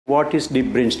What is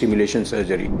deep brain stimulation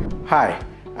surgery? Hi,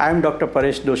 I am Dr.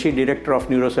 Paresh Doshi, Director of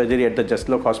Neurosurgery at the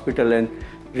Jaslok Hospital and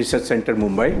Research Center,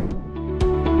 Mumbai.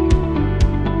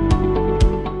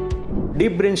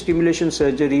 Deep brain stimulation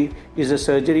surgery is a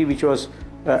surgery which was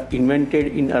invented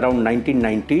in around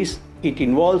 1990s. It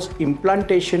involves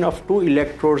implantation of two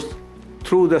electrodes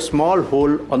through the small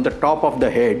hole on the top of the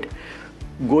head,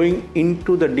 going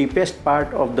into the deepest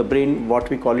part of the brain, what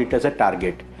we call it as a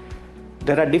target.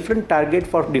 There are different targets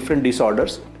for different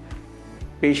disorders.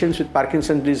 Patients with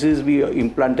Parkinson's disease, we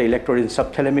implant the electrode in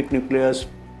subthalamic nucleus.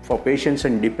 For patients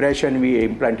in depression, we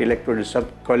implant electrode in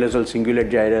subcallosal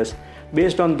cingulate gyrus.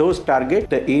 Based on those targets,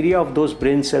 the area of those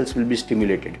brain cells will be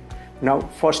stimulated. Now,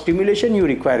 for stimulation, you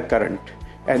require current.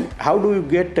 And how do you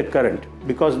get the current?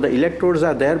 Because the electrodes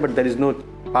are there, but there is no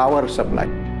power supply.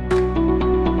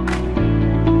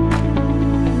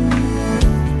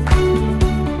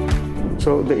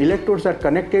 So the electrodes are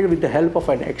connected with the help of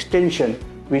an extension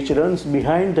which runs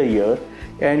behind the ear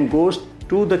and goes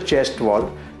to the chest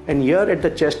wall. And here at the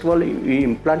chest wall, we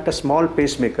implant a small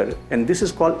pacemaker, and this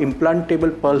is called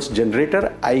implantable pulse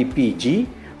generator, IPG,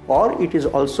 or it is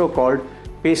also called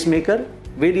pacemaker.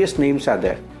 Various names are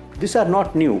there. These are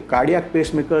not new. Cardiac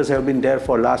pacemakers have been there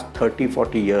for last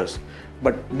 30-40 years,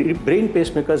 but brain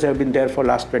pacemakers have been there for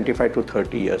last 25 to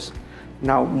 30 years.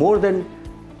 Now, more than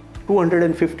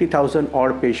 250,000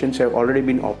 odd patients have already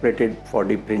been operated for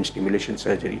deep brain stimulation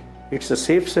surgery. It's a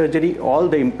safe surgery. All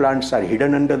the implants are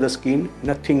hidden under the skin.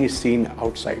 Nothing is seen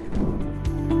outside.